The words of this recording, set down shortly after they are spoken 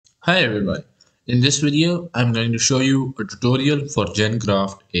Hi everyone. In this video, I'm going to show you a tutorial for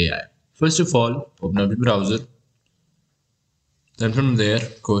Gencraft AI. First of all, open up your browser. Then from there,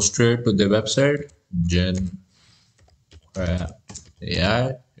 go straight to the website, Gencraft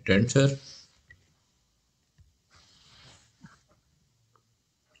AI, hit enter.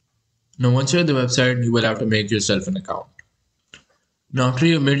 Now once you're at the website, you will have to make yourself an account. Now after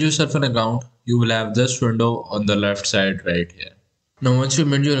you made yourself an account, you will have this window on the left side right here. Now once you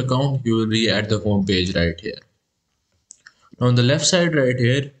made your account, you will be at the home page right here. Now on the left side right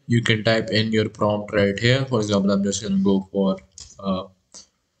here, you can type in your prompt right here. For example, I'm just going to go for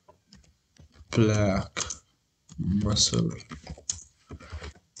black muscle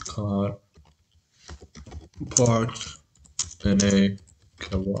car parts in a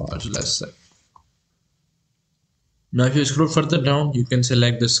garage, let's say. Now if you scroll further down, you can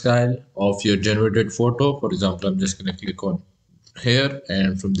select the style of your generated photo. For example, I'm just going to click on here,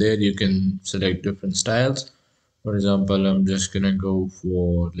 and from there you can select different styles. For example, I'm just going to go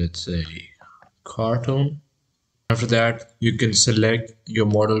for, let's say, cartoon. After that, you can select your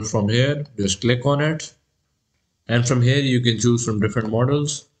model from here. Just click on it, and from here you can choose from different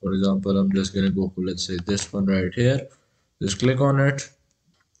models. For example, I'm just going to go for, let's say, this one right here. Just click on it.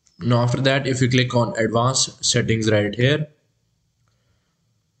 Now after that, if you click on advanced settings right here,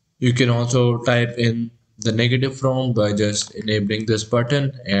 you can also type in the negative prompt by just enabling this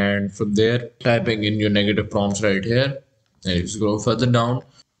button, and from there typing in your negative prompts right here, and you scroll further down,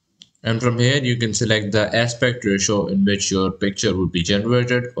 and from here you can select the aspect ratio in which your picture would be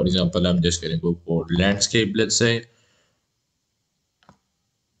generated. For example, I'm just going to go for landscape, let's say.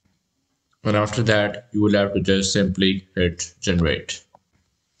 And after that, you will have to just simply hit generate.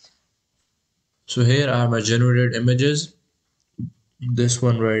 So here are my generated images, this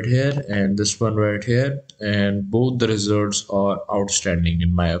one right here and this one right here, and both the results are outstanding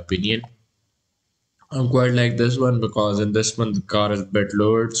in my opinion. I quite like this one because in this one the car is a bit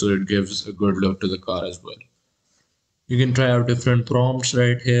lowered, so it gives a good look to the car as well. You can try out different prompts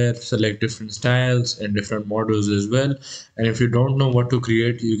right here, select different styles and different models as well. And if you don't know what to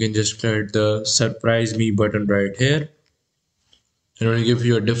create, you can just click the surprise me button right here, and it will give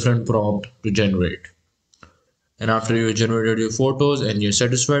you a different prompt to generate. And after you generated your photos and you're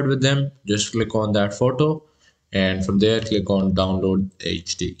satisfied with them, just click on that photo, and from there click on download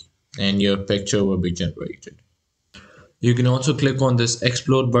HD, and your picture will be generated. You can also click on this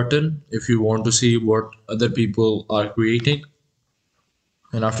explore button if you want to see what other people are creating.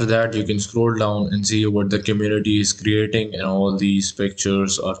 And after that, you can scroll down and see what the community is creating, and all these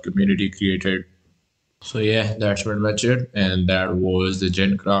pictures are community created. So yeah, that's pretty much it, and that was the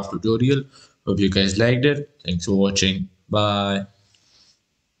Gencraft tutorial. Hope you guys liked it. Thanks for watching. Bye.